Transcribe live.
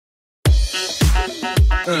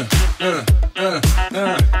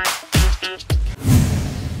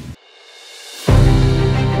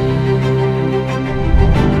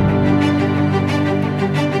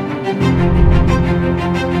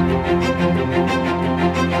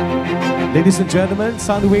Ladies and gentlemen,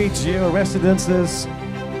 Sunway GEO Residences,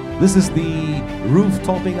 this is the roof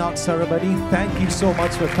topping out ceremony. Thank you so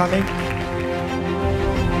much for coming.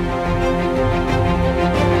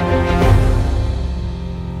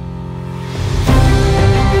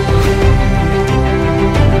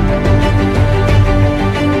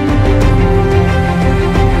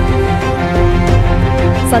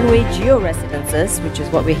 Sunway GEO Residences, which is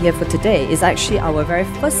what we're here for today, is actually our very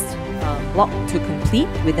first block to complete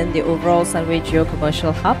within the overall Sunway GEO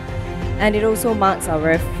Commercial Hub, and it also marks our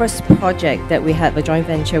very first project that we have a joint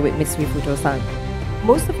venture with Mitsui Fudosan.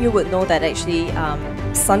 Most of you would know that actually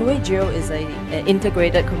Sunway GEO is an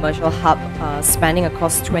integrated commercial hub spanning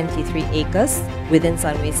across 23 acres within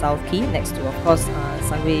Sunway South Quay, next to, of course,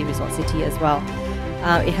 Sunway Resort City as well.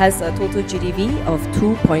 It has a total GDV of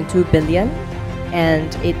 2.2 billion,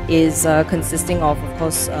 and it is consisting of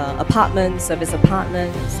course, apartments, service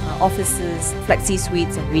apartments, offices, flexi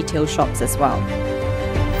suites, and retail shops as well.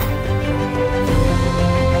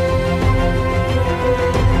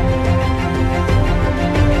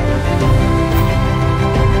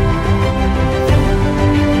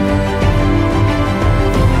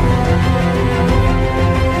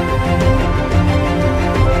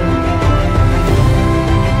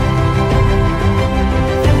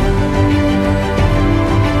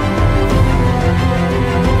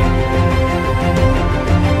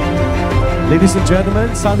 Ladies and gentlemen,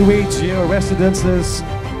 Sunway GEO Residences,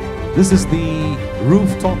 this is the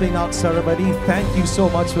roof topping out ceremony. Thank you so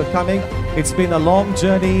much for coming. It's been a long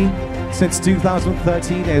journey since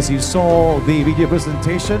 2013, as you saw the video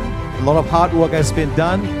presentation. A lot of hard work has been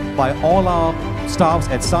done by all our staffs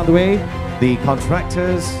at Sunway, the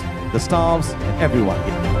contractors, the staffs, and everyone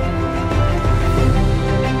here.